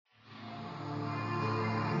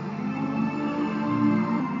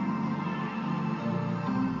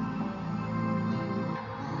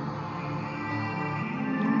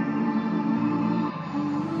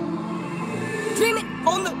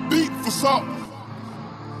on the beat, Facade.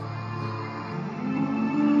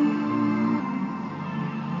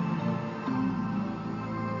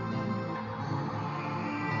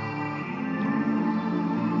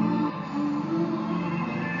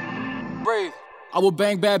 I would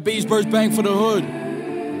bang bad bees, birds bang for the hood.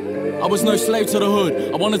 I was no slave to the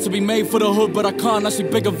hood. I wanted to be made for the hood, but I can't. I see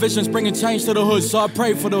bigger visions bringing change to the hood, so I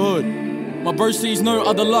pray for the hood. My bro sees no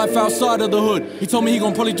other life outside of the hood. He told me he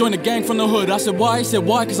gon' probably join the gang from the hood. I said why? He said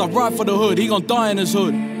why? Cause I ride for the hood. He gon' die in his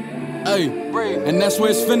hood. Ay, and that's where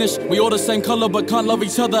it's finished. We all the same color but can't love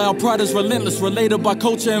each other. Our pride is relentless, related by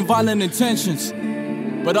culture and violent intentions.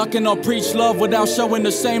 But I cannot preach love without showing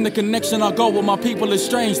the same. The connection I got with my people is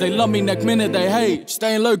strange. They love me next minute, they hate.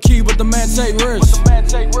 Staying low key with the man take risks.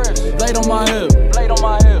 Blade on my hip.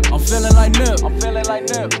 I'm feeling like Nip.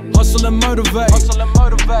 Hustle and motivate.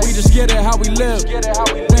 We just get it how we live.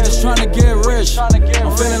 We just trying to get rich. I'm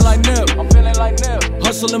feeling like Nip.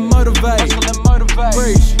 Hustle and motivate.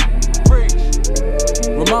 Preach.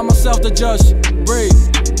 Remind myself to just breathe.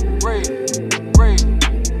 Preach.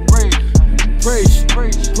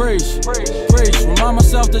 Remind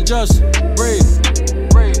myself to just breathe.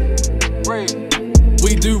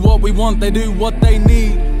 We do what we want, they do what they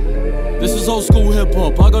need. This is old school hip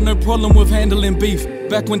hop. I got no problem with handling beef.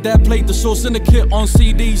 Back when Dad played the Short Syndicate on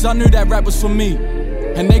CDs, I knew that rap was for me.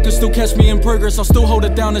 And they could still catch me in progress. I'll still hold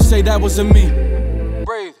it down and say that wasn't me.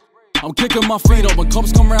 I'm kicking my feet up. When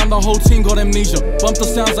cops come around, the whole team got amnesia. Bump the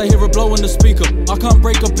sounds, I hear it blow in the speaker. I can't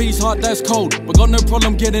break a beast's heart, that's cold. But got no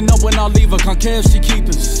problem getting up when I leave her. Can't care if she keep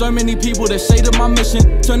it. So many people that shaded my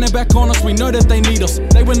mission, turn their back on us, we know that they need us.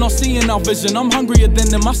 They were not seeing our vision. I'm hungrier than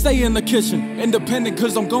them, I stay in the kitchen. Independent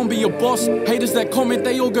cause I'm gonna be a boss. Haters that comment,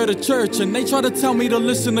 they all go to church. And they try to tell me to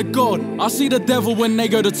listen to God. I see the devil when they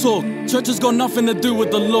go to talk. Church has got nothing to do with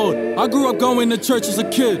the Lord. I grew up going to church as a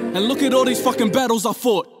kid. And look at all these fucking battles I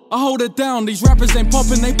fought. I hold it down, these rappers ain't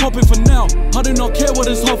popping, they popping for now. I do not care what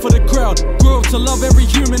is hot for the crowd. Grew up to love every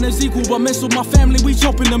human as equal, but mess with my family, we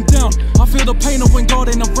chopping them down. I feel the pain of when God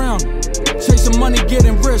ain't around. Chasing money,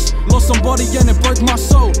 getting rich. Lost somebody and it broke my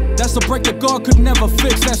soul. That's a break that God could never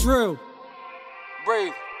fix, that's real.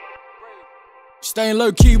 Breathe. Staying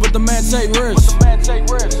low key with the man take risks.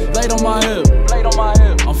 Blade on my hip.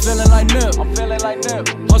 I'm feeling like Nip.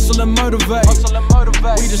 Hustle and motivate.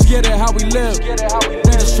 We just get it how we live.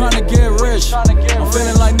 We just trying to get rich. I'm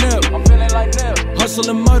feeling like Nip. Hustle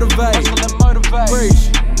and motivate. Preach.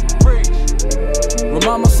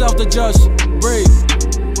 Remind myself to just breathe.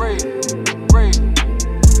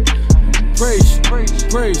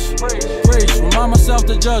 Preach. Remind myself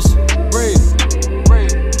to just breathe.